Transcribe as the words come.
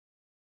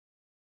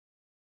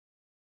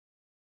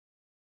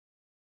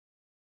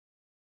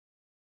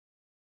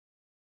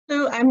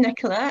So I'm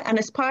Nicola, and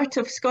as part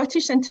of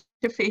Scottish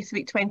Interfaith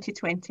Week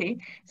 2020,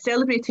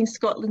 celebrating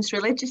Scotland's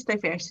religious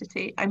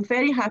diversity, I'm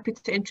very happy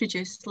to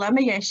introduce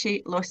Lama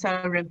Yeshe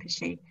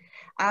Rinpoche,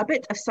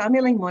 abbot of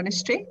Sameling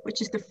Monastery,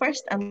 which is the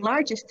first and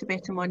largest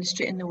Tibetan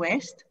monastery in the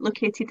West,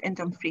 located in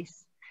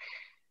Dumfries.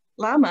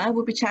 Lama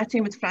will be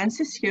chatting with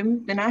Francis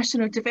Hume, the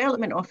National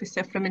Development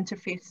Officer from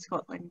Interfaith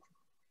Scotland,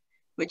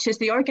 which is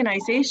the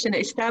organisation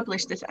that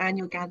established this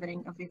annual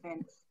gathering of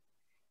events.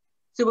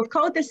 So we've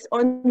called this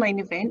online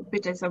event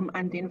Buddhism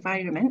and the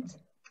Environment,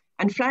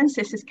 and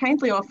Francis has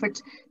kindly offered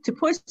to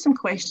pose some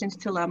questions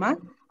to Lama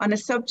on a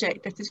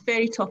subject that is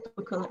very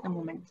topical at the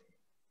moment.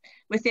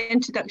 With the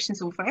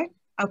introductions over,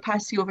 I'll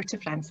pass you over to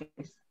Francis.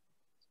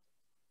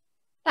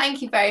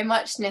 Thank you very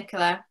much,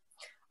 Nicola.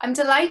 I'm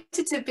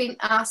delighted to have been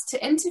asked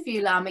to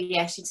interview Lama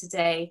Yeshe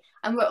today,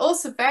 and we're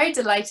also very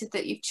delighted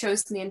that you've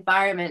chosen the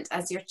environment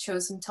as your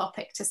chosen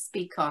topic to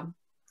speak on.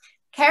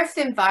 Care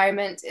for the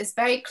environment is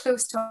very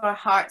close to our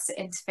hearts at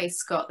Interfaith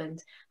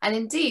Scotland, and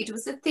indeed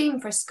was the theme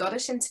for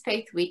Scottish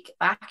Interfaith Week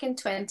back in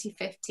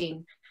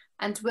 2015,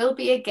 and will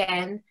be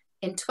again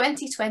in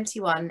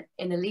 2021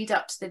 in a lead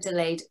up to the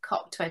delayed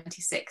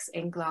COP26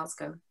 in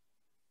Glasgow.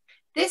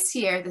 This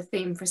year, the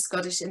theme for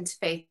Scottish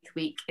Interfaith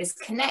Week is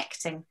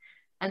connecting,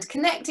 and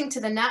connecting to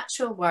the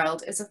natural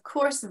world is of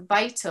course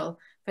vital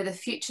for the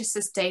future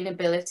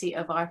sustainability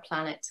of our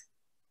planet.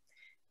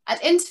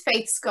 At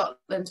Interfaith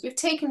Scotland, we've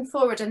taken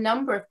forward a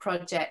number of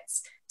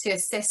projects to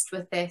assist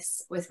with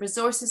this, with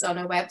resources on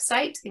our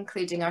website,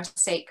 including our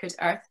Sacred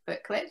Earth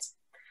booklet,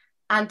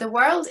 and the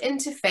World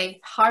Interfaith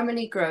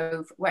Harmony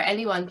Grove, where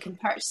anyone can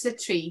purchase a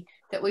tree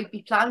that would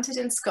be planted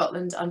in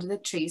Scotland under the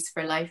Trees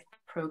for Life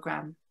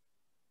programme.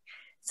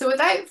 So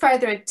without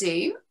further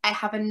ado, I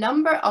have a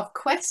number of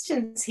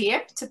questions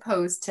here to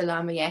pose to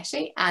Lama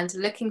Yeshe, and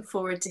looking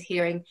forward to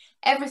hearing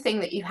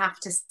everything that you have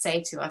to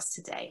say to us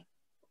today.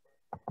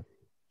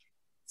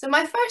 So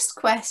my first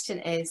question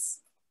is,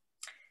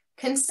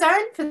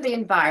 concern for the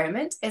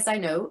environment is, I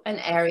know, an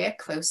area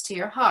close to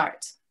your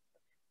heart.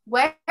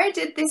 Where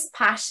did this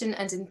passion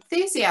and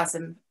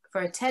enthusiasm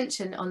for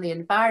attention on the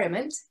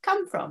environment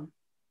come from?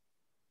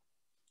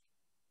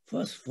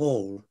 First of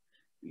all,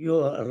 you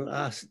are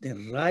asked the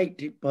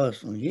right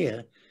person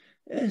here.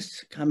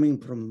 As coming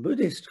from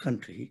Buddhist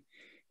country,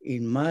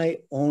 in my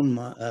own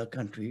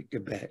country,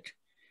 Tibet,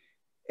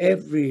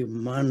 every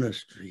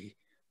monastery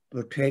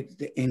protects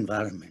the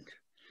environment.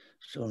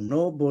 So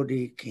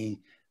nobody can,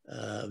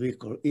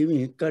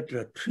 even cut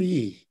a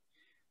tree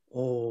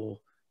or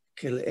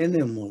kill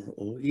animal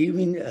or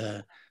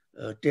even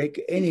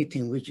take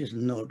anything which is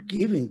not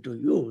given to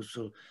you.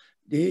 So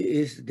there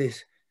is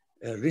this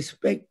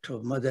respect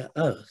of Mother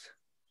Earth.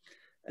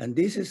 And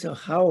this is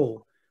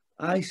how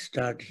I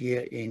start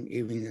here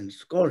even in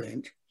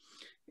Scotland.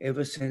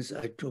 Ever since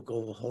I took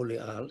over Holy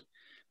Isle,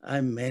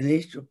 I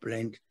managed to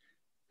plant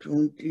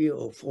 20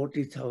 or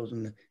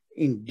 40,000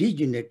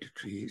 indigenous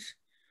trees.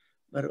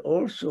 But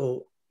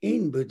also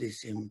in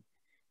Buddhism,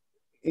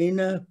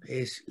 inner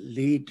peace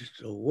leads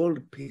to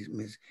world peace.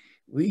 Means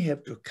we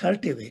have to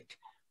cultivate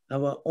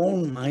our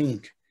own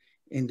mind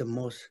in the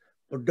most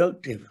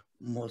productive,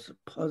 most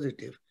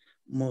positive,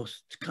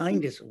 most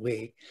kindest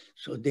way,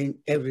 so then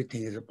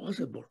everything is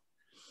possible.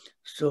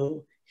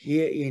 So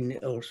here in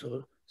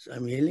also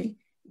Sameling,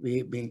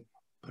 we've been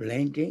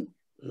planting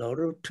a lot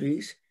of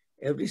trees.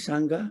 Every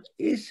Sangha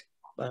is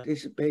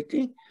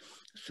participating.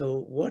 So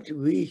what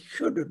we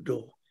should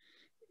do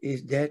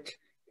is that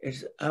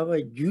it's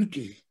our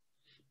duty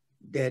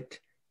that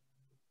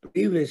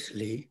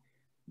previously,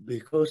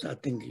 because I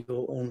think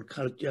your own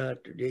culture,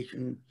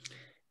 tradition,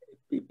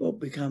 people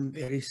become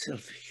very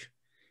selfish.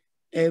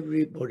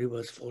 Everybody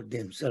was for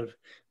themselves.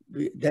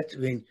 That's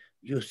when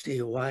you say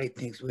why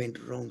things went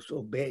wrong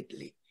so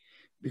badly,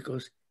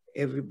 because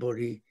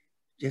everybody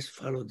just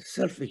followed the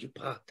selfish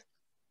path.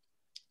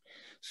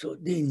 So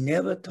they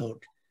never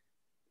thought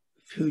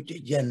future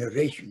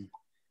generation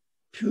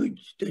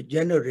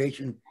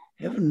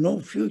have no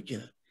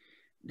future.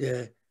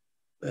 The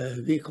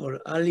we call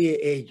early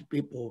age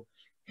people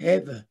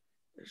have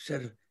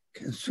sort of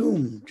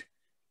consumed,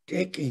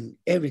 taking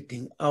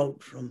everything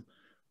out from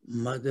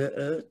Mother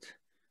Earth,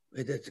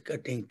 whether it's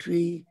cutting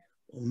tree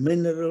or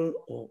mineral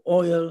or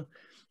oil.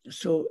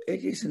 So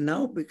it is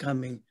now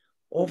becoming,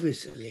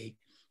 obviously,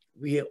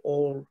 we are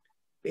all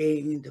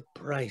paying the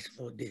price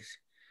for this.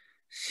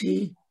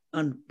 See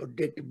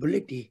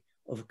unpredictability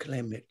of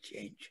climate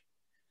change.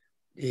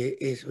 There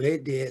is where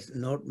there's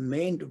not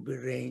meant to be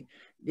rain,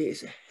 there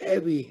is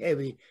heavy,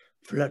 heavy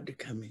flood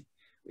coming.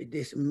 With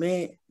this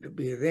meant to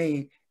be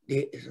rain,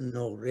 there is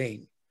no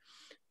rain.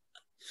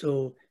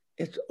 So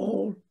it's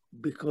all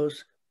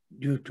because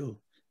due to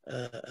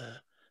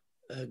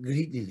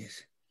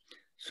greediness.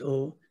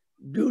 So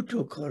due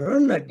to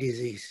corona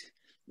disease,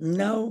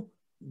 now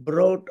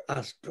brought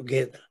us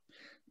together.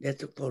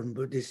 That's called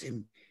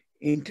Buddhism,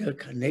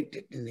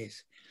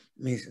 interconnectedness.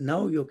 Means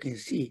now you can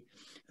see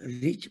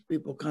rich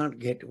people can't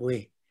get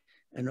away.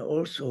 And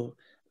also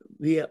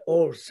we are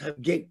all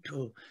subject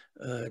to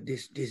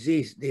this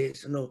disease. There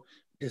is no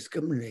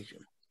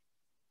discrimination.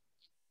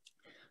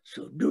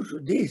 So due to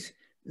this,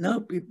 now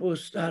people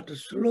start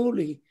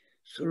slowly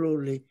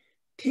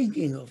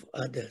thinking of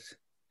others.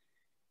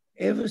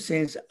 Ever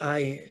since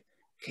I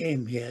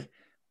came here,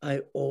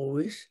 I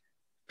always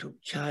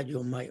took charge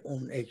of my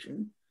own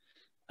action.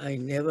 I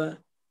never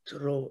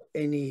throw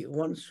any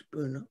one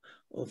spoon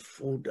of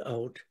food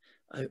out.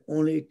 I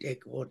only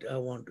take what I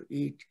want to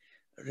eat.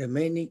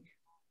 Remaining,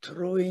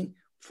 throwing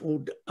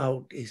food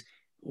out is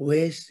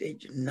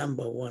wastage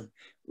number one,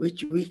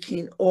 which we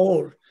can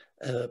all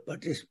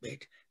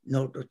participate,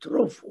 not to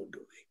throw food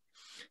away.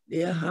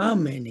 There are how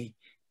many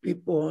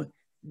people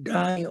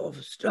dying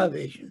of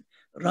starvation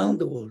around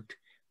the world.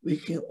 We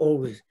can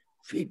always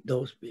feed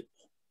those people.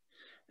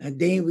 And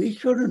then we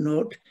should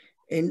not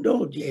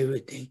indulge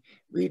everything.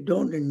 We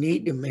don't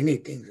need many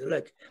things.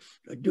 Like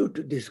due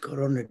to this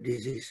corona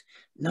disease,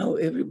 now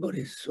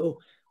everybody is so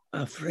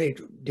afraid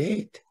of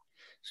death.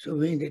 So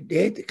when the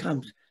death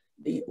comes,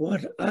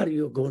 what are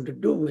you going to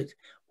do with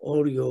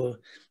all your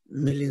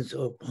millions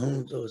of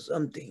pounds or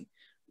something?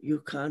 You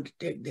can't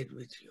take that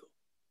with you.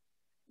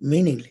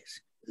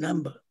 Meaningless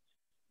number,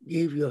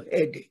 give you a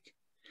headache.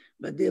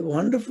 But there are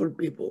wonderful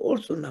people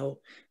also now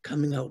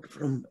coming out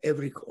from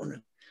every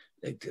corner,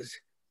 like this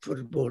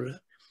footballer.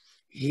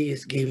 He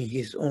is giving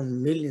his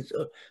own millions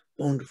of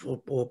pounds for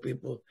poor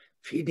people,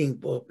 feeding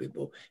poor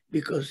people,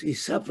 because he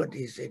suffered,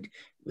 he said,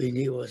 when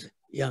he was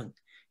young.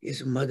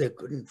 His mother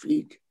couldn't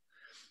feed.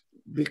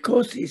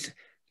 Because he's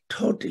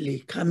totally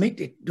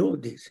committed to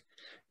this,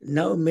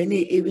 now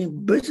many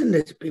even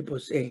business people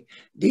say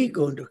they're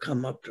going to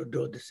come up to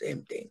do the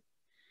same thing.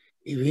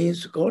 Even in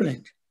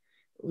Scotland,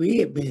 we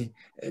have been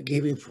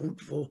giving food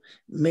for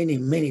many,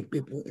 many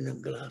people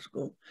in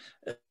Glasgow,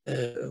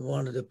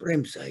 one of the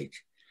prem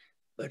sites.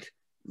 But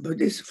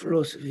Buddhist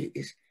philosophy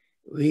is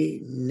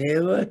we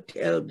never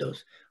tell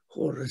those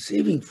who are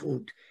receiving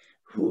food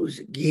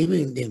who's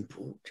giving them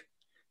food.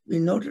 We're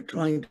not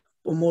trying to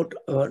promote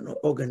our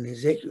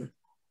organization.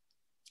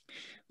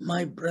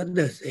 My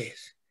brother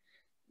says,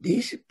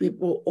 these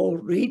people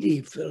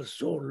already feel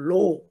so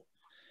low.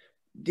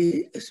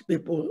 These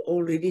people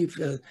already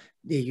feel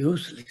they're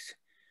useless.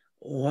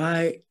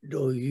 Why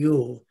do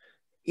you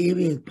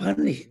even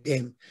punish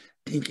them,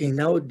 thinking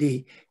now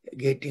they're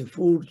getting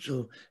food,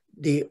 so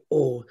they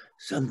owe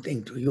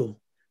something to you?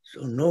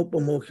 So no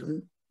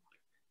promotion.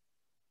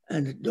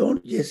 And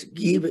don't just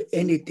give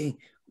anything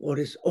what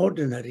is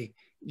ordinary.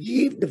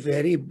 Give the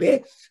very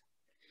best.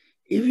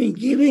 Even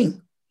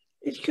giving,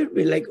 it should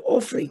be like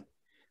offering,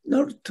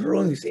 not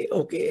throwing, say,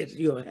 okay, as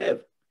you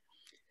have.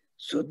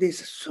 So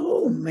there's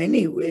so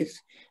many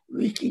ways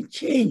we can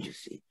change, you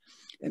see.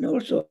 And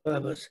also I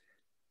was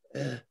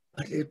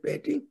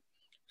participating,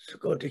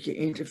 Scottish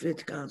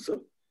Interfaith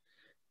Council.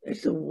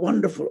 It's a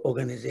wonderful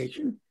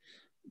organization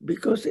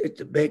because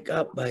it's backed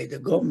up by the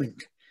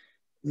government.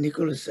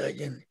 Nicola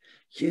Sargent,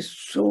 she's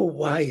so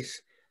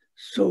wise,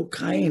 so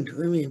kind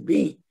human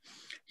being.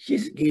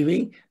 She's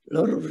giving a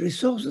lot of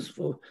resources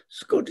for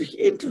Scottish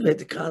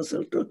Interfaith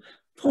Council to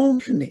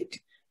function it.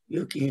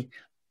 You can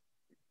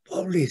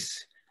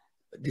publish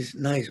these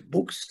nice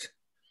books.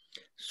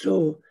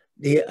 So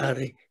they are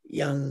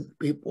young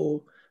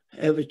people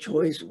have a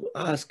choice of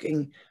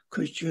asking,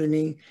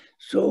 questioning.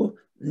 So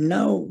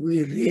now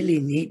we really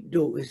need to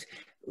do is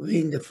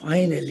when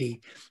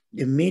finally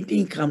the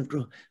meeting come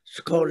to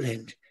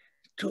Scotland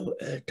to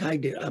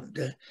tidy up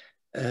the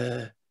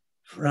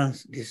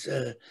France, this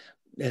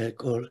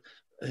called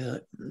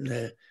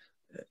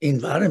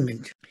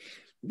environment,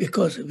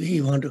 because we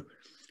want to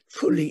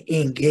fully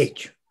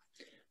engage,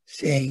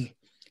 saying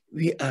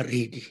we are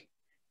ready.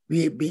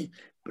 We have been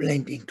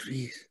planting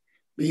trees.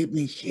 We have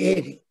been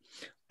sharing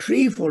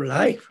tree for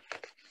life.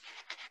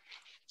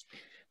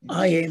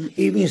 I am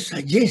even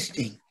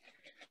suggesting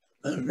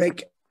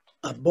like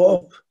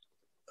above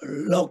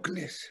Loch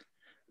Ness,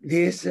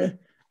 there's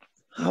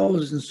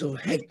thousands of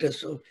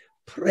hectares of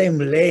prime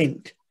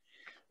land.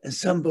 And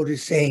somebody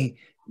saying,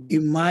 they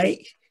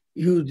might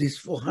use this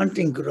for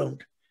hunting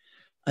ground.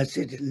 I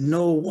said,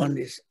 no one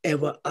is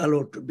ever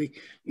allowed to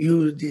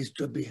use this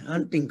to be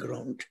hunting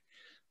ground.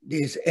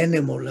 These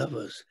animal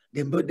lovers,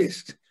 the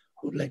Buddhists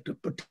would like to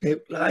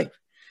protect life.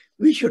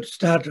 We should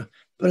start a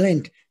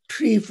plant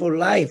tree for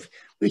life.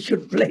 We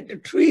should plant the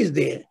trees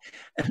there.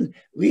 And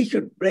we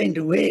should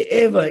plant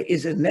wherever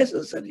is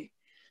necessary.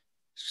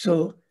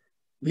 So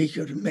we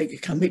should make a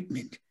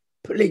commitment,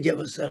 pledge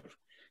ourselves.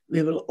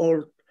 We will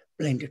all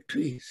plant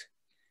trees.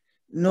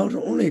 Not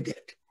only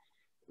that,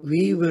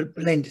 we will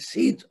plant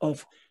seeds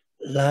of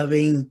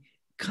loving,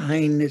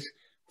 kindness,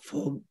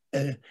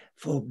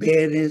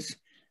 forbearance,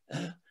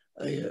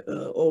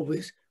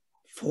 always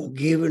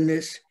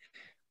forgiveness,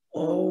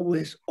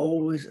 always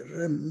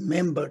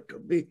remember to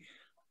be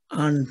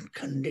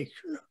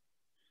unconditional.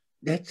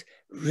 That's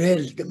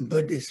really the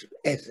Buddhist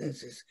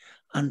essence is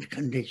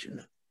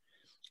unconditional.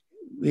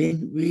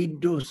 When we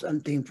do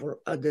something for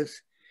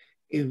others,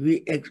 if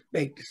we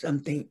expect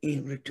something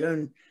in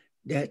return,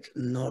 that's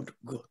not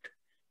good.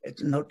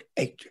 It's not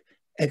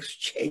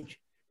exchange.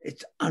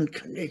 It's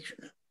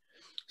unconditional.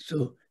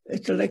 So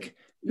it's like,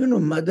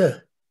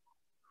 mother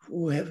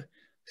who have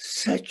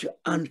such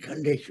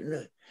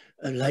unconditional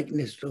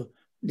likeness to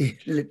the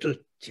little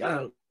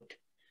child,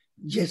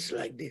 just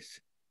like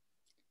this.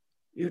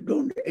 You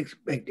don't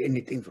expect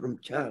anything from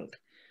child.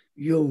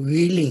 You're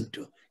willing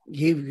to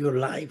give your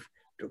life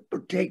to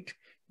protect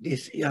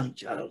this young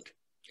child,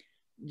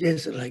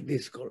 just like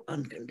this, called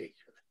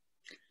unconditional.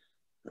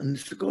 And the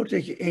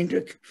Scottish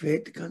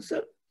Interfaith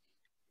Council,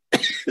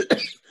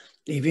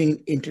 even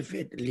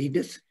interfaith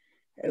leaders,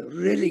 have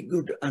really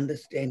good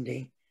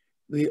understanding.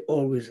 We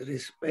always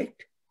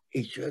respect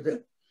each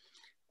other.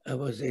 I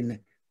was in the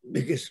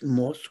biggest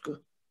mosque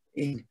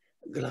in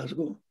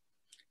Glasgow.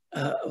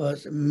 I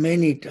was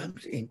many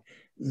times in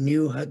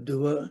New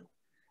Hadua,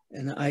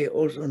 and I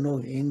also know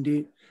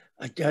Hindu.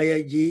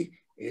 Acharya Ji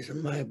is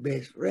my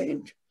best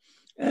friend.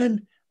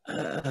 And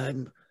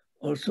I'm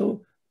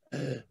also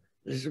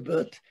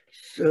Elizabeth,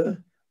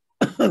 Sir,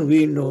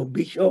 we know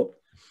Bishop.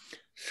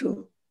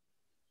 So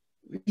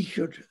we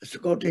should,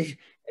 Scottish,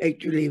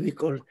 actually we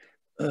call,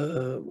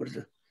 what is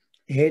the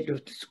head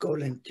of the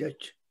Scotland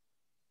Church?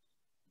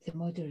 The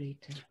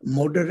moderator.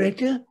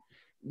 Moderator.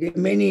 The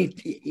many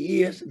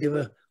years, there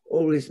were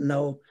always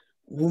now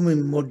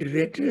women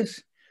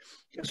moderators.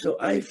 So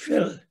I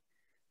felt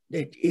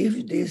that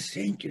if this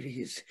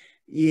century's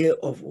year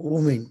of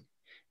women,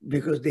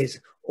 because there's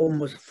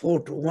almost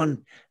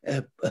 4-to-1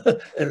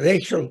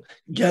 racial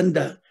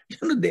gender,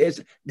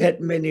 there's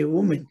that many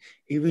women.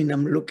 Even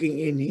I'm looking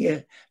in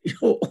here,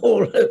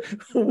 all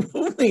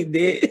women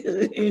there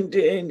isn't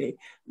any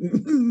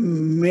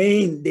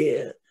men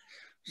there.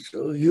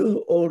 So you're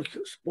all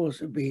supposed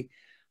to be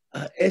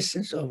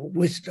essence of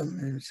wisdom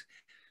and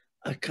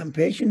are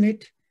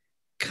compassionate,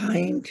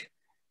 kind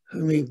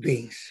human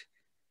beings.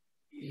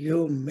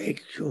 You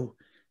make sure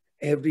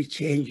every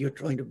change you're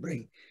trying to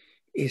bring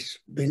is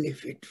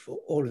benefit for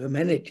all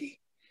humanity.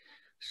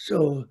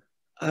 So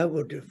I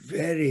would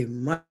very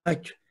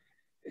much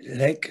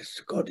like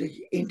Scottish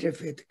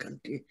Interfaith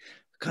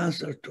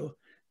Council to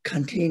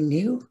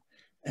continue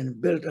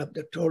and build up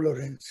the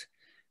tolerance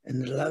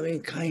and the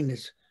loving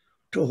kindness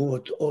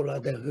towards all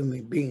other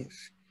human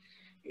beings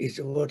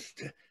is what's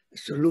the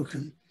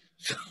solution.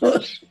 So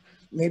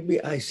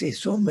maybe I say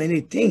so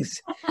many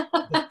things.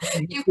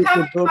 You've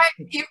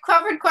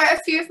covered quite a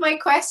few of my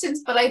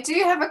questions, but I do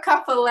have a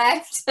couple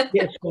left.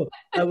 Yes, so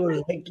I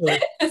would like to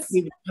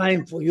give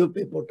time for you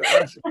people to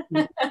ask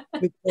me,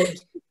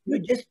 because you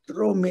just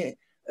throw me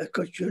a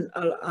question,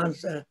 I'll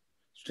answer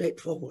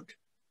straightforward.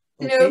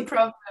 Okay? No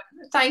problem.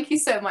 Thank you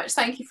so much.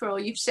 Thank you for all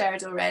you've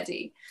shared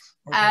already.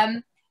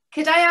 Okay.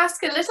 Could I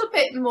ask a little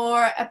bit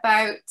more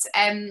about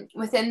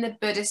within the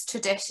Buddhist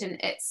tradition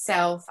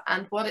itself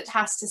and what it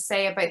has to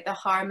say about the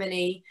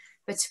harmony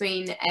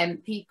between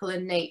people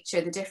and nature,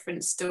 the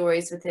different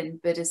stories within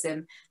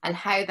Buddhism, and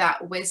how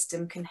that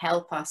wisdom can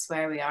help us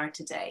where we are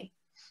today?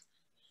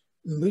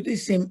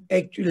 Buddhism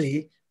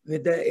actually,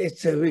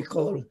 it's we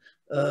call,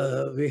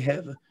 we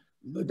have,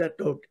 Buddha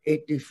taught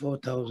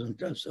 84,000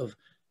 types of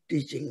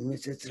teaching.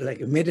 It's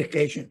like a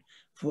medication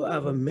for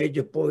our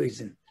major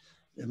poison.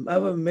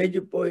 Our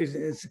major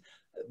poison is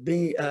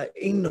being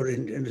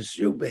ignorant and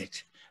stupid.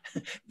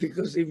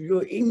 Because if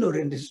you're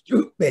ignorant and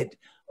stupid,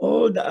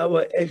 all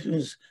our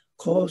actions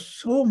cause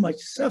so much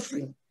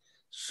suffering,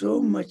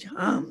 so much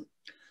harm.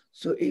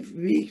 So if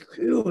we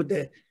cure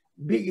the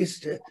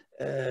biggest,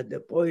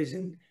 the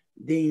poison,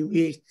 then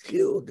we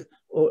killed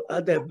all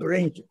other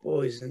branch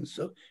poisons.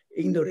 So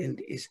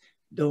ignorant is,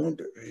 don't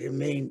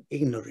remain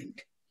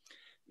ignorant.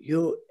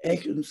 Your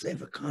actions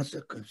have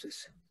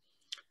consequences.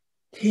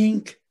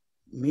 Think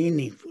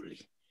meaningfully,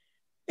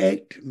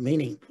 act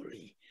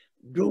meaningfully,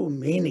 do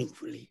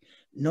meaningfully,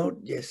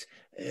 not just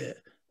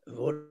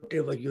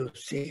whatever you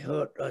say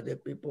hurt other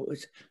people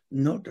is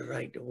not the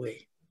right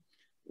way.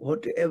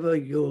 Whatever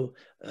you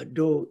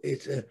do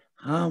is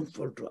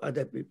harmful to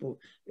other people,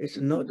 it's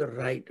not the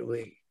right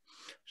way.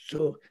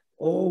 So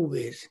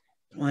always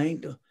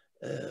trying to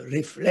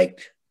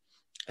reflect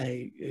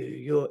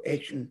your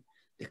action,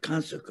 the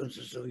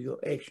consequences of your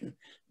action.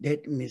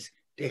 That means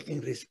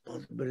taking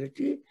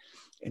responsibility.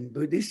 In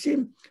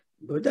Buddhism,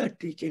 Buddha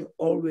teaching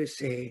always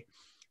say,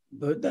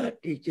 Buddha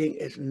teaching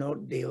is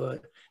not there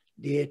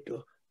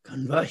to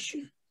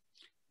conversion.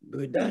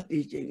 Buddha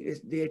teaching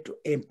is there to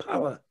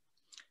empower,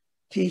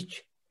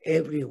 teach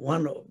every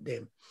one of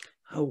them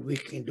how we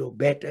can do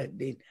better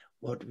than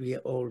what we are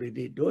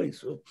already doing.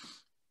 So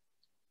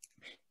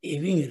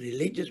even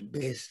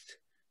religious-based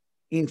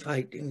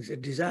infighting is a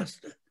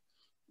disaster.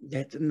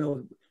 There's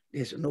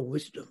no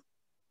wisdom.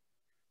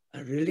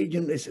 A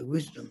religion is a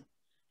wisdom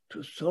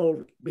to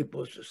solve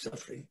people's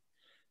suffering,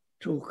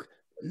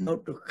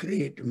 not to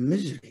create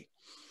misery.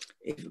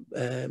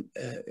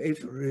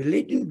 If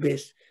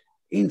religion-based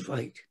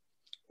infight,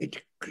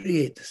 it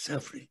creates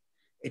suffering,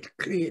 it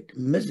creates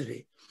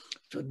misery.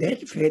 So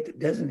that faith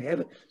doesn't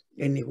have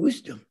any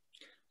wisdom.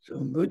 So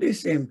in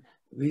Buddhism,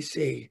 we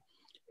say,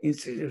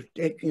 instead of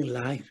taking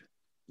life,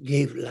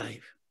 give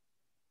life.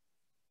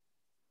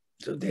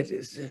 So that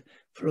is the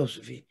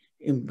philosophy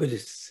in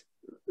Buddhist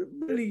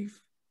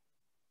belief.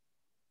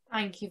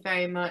 Thank you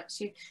very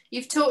much.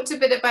 You've talked a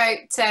bit about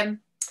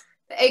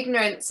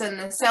ignorance and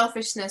the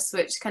selfishness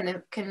which kind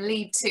of can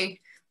lead to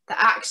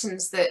the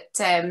actions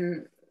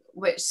that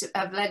which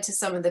have led to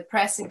some of the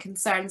pressing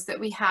concerns that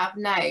we have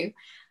now. I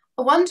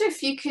wonder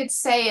if you could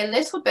say a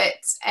little bit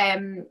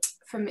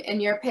from,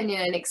 in your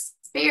opinion and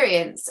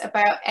experience,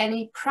 about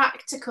any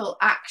practical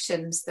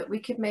actions that we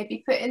could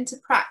maybe put into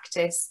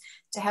practice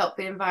to help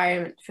the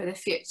environment for the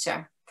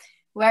future.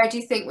 Where do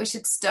you think we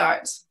should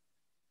start?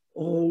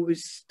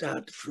 Always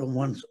start from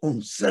one's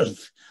own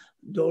self.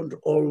 Don't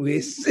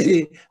always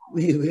say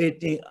we're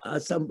waiting for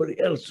somebody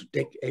else to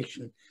take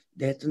action.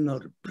 That's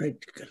not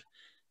practical.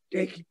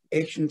 Take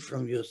action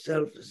from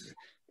yourself.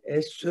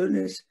 As soon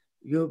as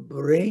you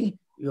bring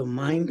your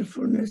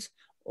mindfulness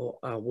or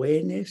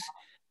awareness,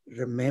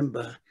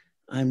 remember,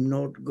 I'm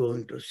not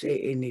going to say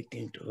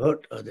anything to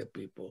hurt other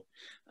people.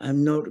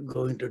 I'm not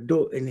going to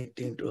do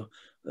anything to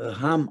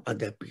harm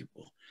other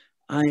people.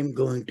 I'm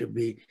going to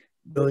be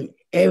doing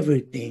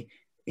everything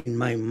in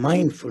my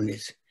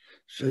mindfulness.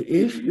 So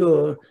if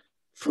you're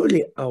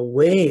fully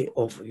aware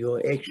of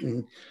your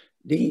action,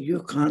 then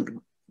you can't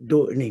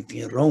do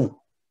anything wrong.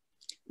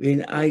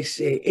 When I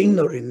say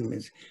ignorant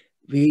means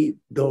we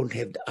don't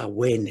have the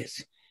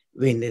awareness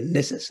when it's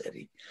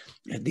necessary.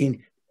 And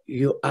then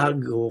you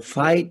argue,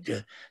 fight,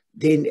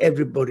 then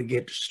everybody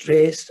gets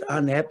stressed,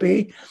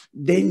 unhappy.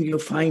 Then you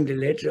find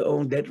later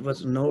on that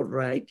was not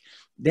right.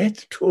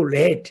 That's too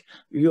late.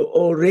 You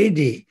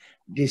already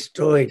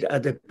destroyed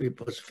other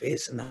people's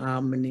faith and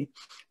harmony.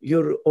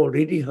 You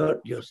already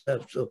hurt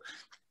yourself. So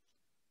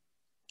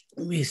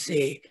we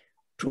say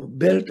to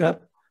build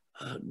up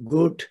a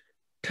good,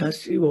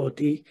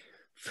 trustworthy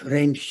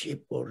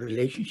friendship or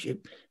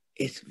relationship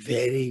is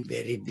very,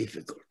 very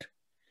difficult.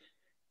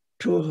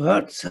 To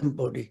hurt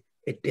somebody,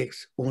 it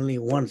takes only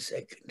 1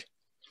 second.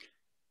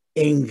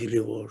 Angry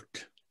word,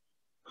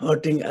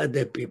 hurting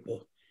other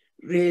people,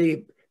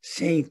 really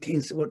saying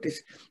things what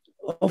is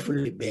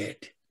awfully bad.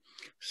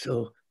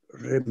 So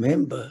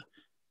remember,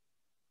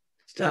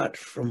 start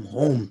from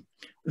home.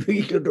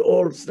 We should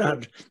all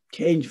start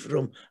change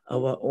from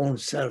our own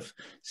self,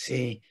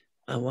 saying,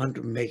 I want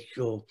to make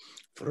sure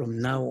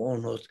from now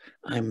onwards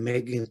I'm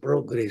making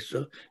progress.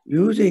 So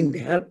using the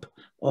help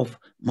of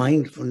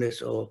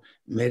mindfulness or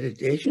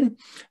meditation.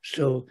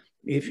 So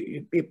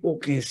if people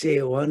can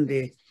say one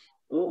day,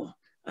 oh,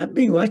 I've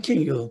been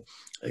watching you.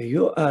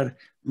 You are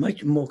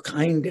much more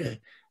kinder.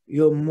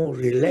 You're more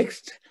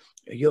relaxed.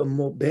 You're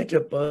more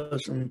better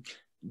person.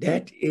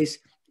 That is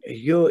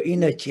your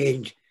inner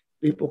change.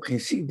 People can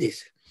see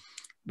this.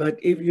 But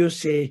if you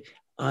say,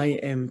 I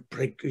am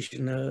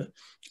practitioner,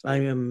 I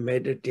am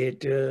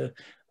meditator,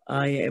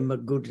 I am a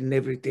good in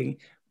everything,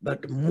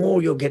 but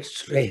more you get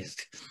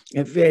stressed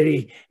and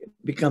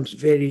becomes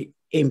very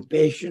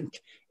impatient,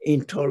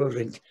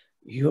 intolerant,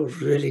 you're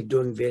really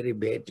doing very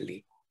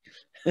badly.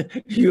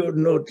 You're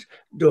not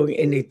doing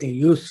anything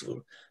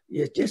useful.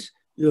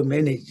 You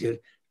manage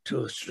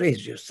to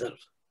stress yourself.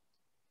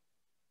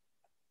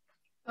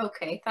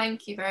 Okay,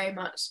 thank you very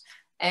much.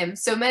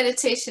 So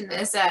meditation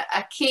is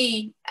a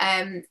key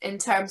in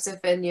terms of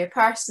in your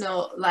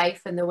personal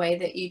life and the way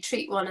that you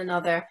treat one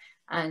another,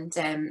 and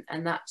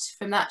that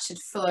from that should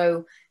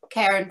flow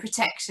care and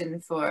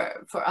protection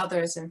for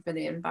others and for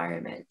the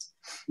environment.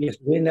 Yes,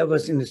 when I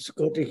was in the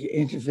Scottish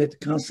Interfaith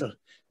Council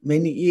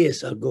many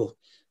years ago,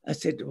 I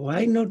said,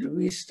 why not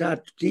we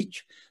start to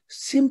teach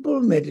simple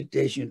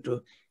meditation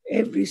to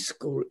every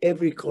school,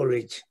 every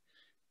college?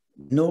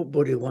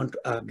 Nobody want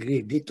to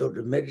agree. They thought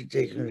the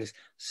meditation is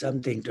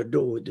something to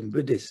do with the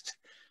Buddhist.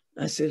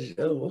 I said,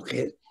 oh,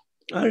 okay,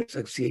 I'll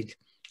succeed.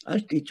 I'll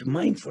teach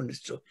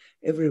mindfulness to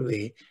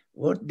everywhere.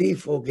 What they're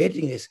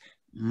forgetting is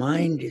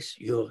mind is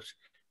yours.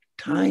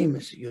 Time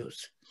is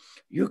yours.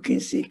 You can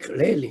see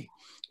clearly.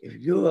 If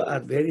you are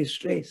very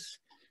stressed,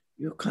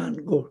 you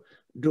can't go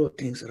do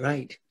things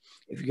right.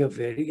 If you're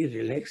very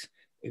relaxed,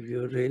 if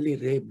you're really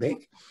laid back,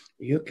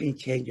 you can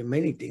change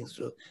many things.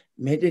 So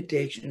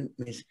meditation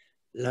means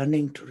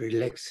learning to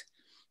relax.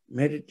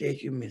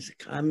 Meditation means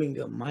calming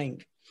your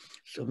mind.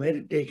 So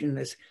meditation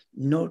is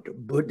not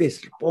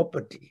Buddhist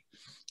property.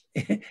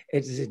 It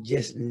is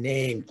just a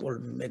name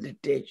called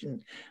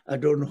meditation. I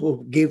don't know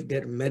who gave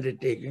that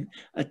meditation.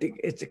 I think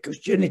it's a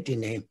Christianity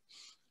name.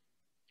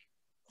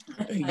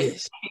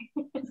 Yes.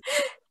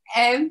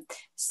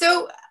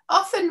 So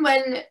often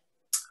when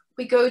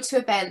we go to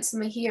events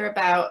and we hear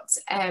about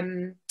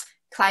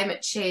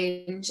climate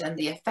change and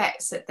the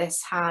effects that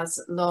this has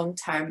long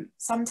term,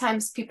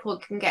 sometimes people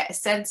can get a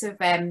sense of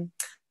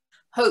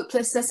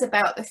hopelessness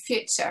about the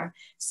future.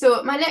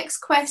 So my next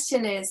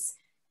question is,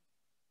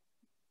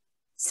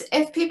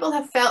 if people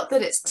have felt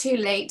that it's too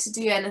late to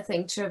do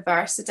anything to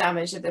reverse the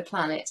damage of the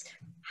planet,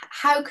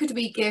 how could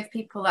we give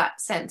people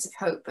that sense of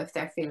hope if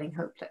they're feeling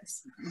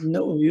hopeless?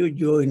 No, you're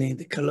joining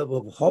the club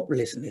of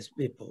hopelessness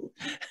people.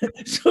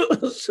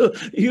 so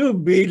you're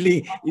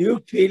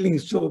feeling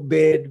so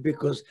bad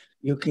because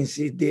you can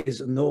see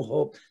there's no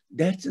hope.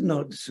 That's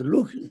not the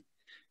solution.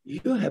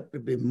 You have to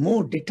be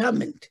more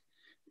determined.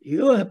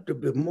 You have to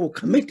be more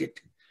committed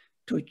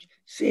to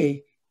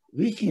say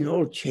we can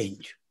all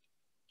change.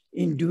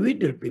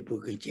 Individual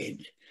people can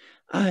change.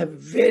 I have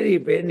very,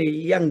 very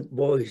young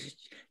boys,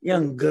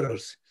 young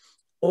girls,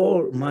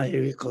 all my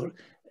recall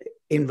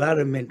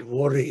environment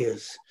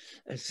warriors.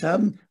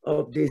 Some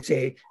of they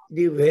say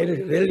they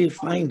really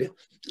find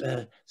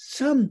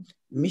some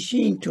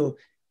machine to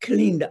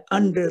clean the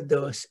under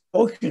the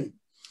ocean.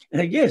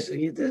 Yes,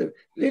 they're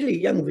really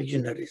young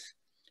visionaries.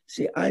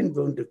 Say, I'm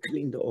going to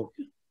clean the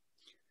ocean.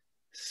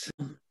 So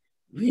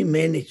we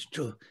managed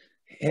to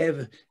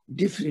have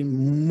different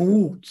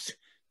moods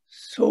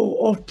so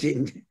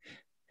often.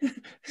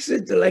 It's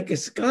like a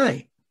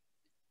sky.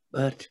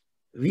 But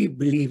we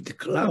believe the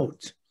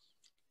clouds.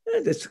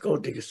 The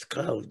Scottish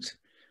clouds.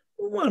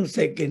 1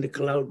 second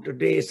cloud,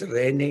 today is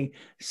raining,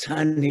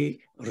 sunny,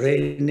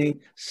 raining,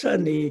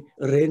 sunny,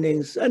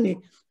 raining, sunny.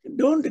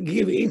 Don't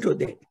give into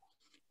that.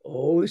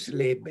 Always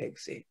lay back,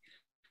 say,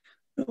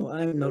 no,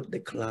 I'm not the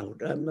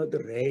cloud, I'm not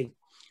the rain,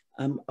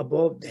 I'm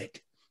above that.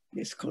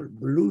 It's called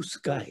blue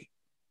sky.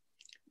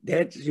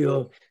 That's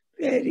your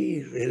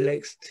very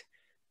relaxed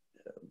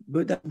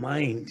Buddha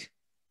mind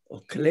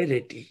or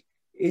clarity,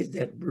 is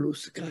that blue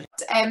sky.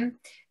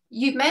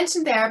 You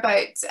mentioned there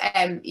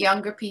about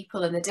younger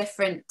people and the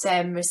different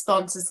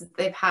responses that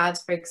they've had,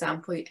 for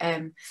example,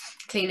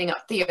 cleaning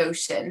up the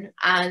ocean.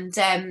 And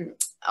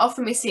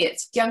often we see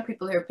it's young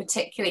people who are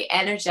particularly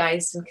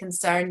energized and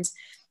concerned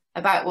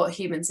about what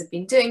humans have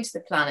been doing to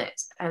the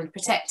planet and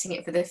protecting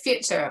it for the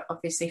future,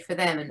 obviously for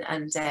them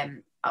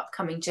and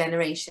upcoming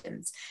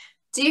generations.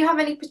 Do you have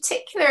any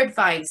particular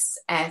advice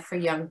for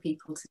young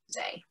people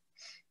today?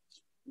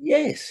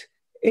 Yes,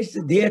 it's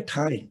their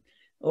time.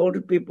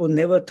 Old people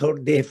never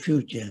thought their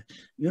future.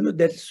 You know,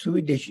 that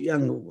Swedish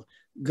young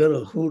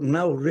girl who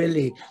now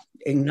really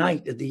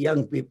ignited the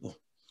young people.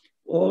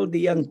 All the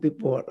young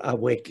people are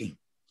waking.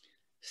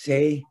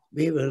 Say,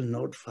 we will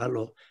not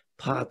follow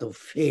path of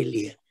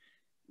failure.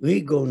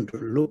 We're going to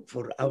look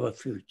for our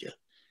future.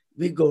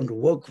 We're going to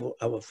work for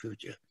our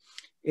future.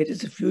 It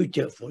is a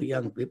future for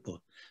young people.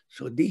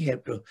 So they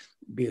have to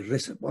be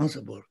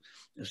responsible.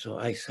 So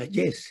I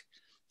suggest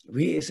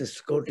we as a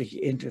Scottish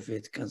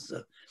Interfaith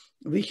Council,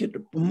 we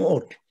should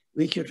promote,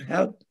 we should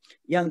help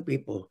young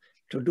people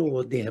to do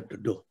what they have to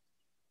do.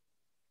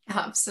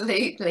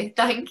 Absolutely,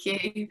 thank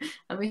you.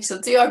 And we shall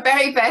do our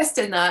very best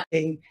in that.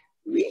 And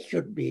we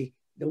should be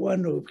the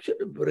one who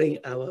should bring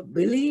our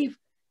belief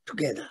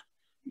together,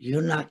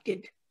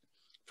 united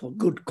for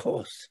good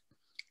cause.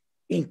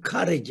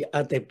 Encourage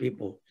other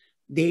people.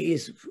 There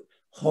is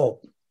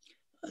hope.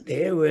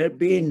 There will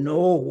be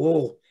no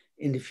war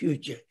in the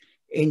future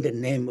in the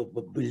name of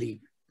a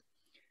belief.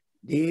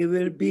 There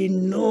will be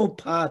no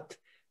path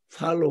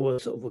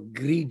followers of a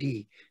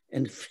greedy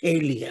and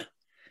failure.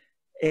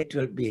 It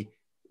will be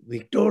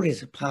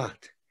victorious path.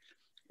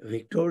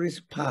 Victorious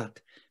path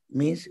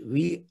means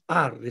we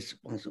are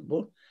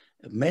responsible.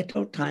 A matter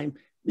of time,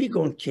 we're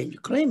going to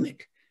change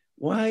climate.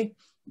 Why?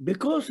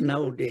 Because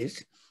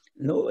nowadays,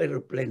 no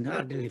airplane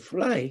hardly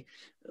fly.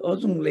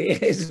 Ozone layer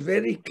is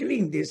very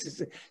clean.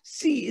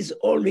 Sea is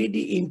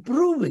already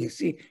improving.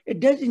 See, it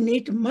doesn't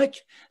need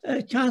much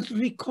chance to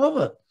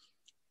recover.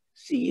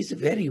 Sea is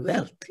very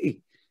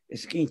wealthy.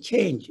 It can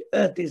change.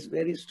 Earth is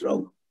very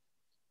strong.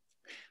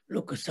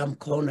 Look at some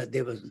corner,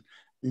 there was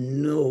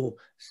no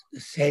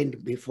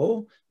sand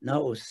before.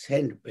 Now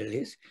sand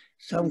place.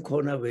 Some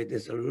corner where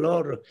there's a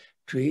lot of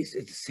trees,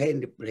 it's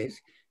sand place.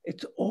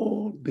 It's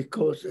all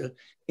because of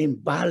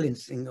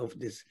imbalancing of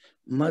this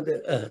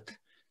Mother Earth.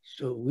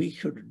 So we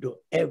should do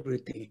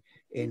everything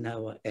in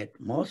our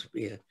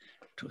atmosphere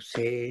to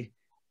say,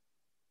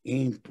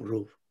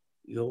 improve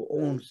your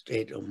own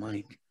state of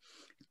mind.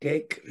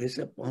 Take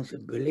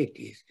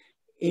responsibilities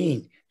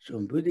in. So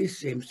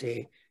Buddhism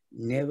say,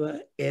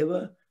 never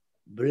ever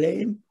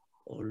blame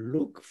or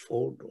look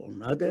fault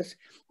on others,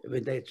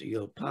 whether it's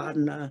your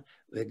partner,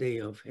 whether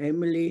your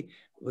family,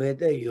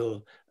 whether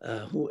you're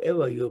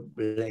whoever you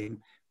blame,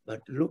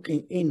 but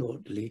looking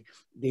inwardly,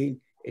 then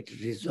it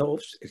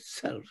resolves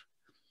itself.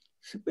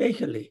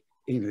 Especially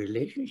in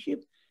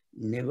relationship,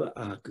 never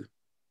argue.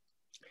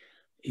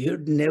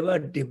 You'd never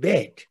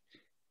debate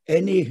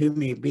any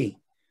human being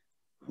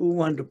who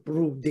want to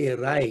prove they're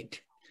right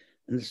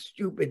and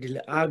stupidly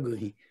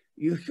arguing.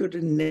 You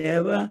should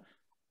never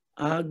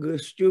argue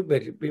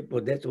stupid people.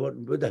 That's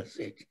what Buddha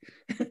said.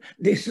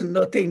 There's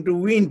nothing to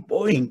win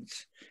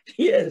points.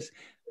 Yes,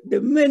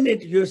 the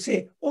minute you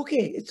say,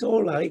 okay, it's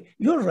all right,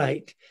 you're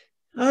right,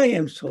 I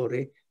am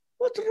sorry.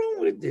 What's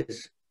wrong with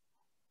this?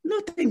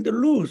 Nothing to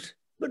lose,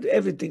 but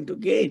everything to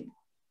gain.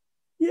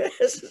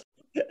 Yes.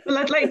 Well,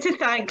 I'd like to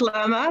thank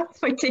Lama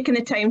for taking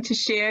the time to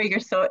share your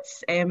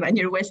thoughts and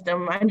your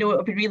wisdom. I know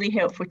it'll be really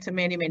helpful to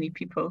many, many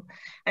people.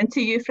 And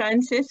to you,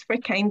 Francis, for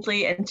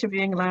kindly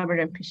interviewing Lama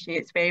Rinpoche.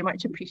 It's very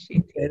much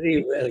appreciated.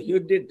 Very well. You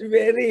did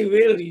very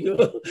well. You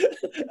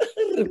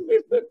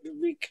remember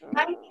to be kind.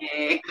 Thank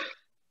you.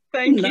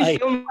 Thank you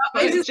so much.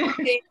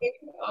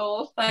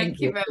 Oh, thank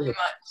you very much.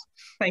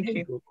 Thank you.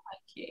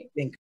 Thank you.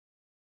 Thank you.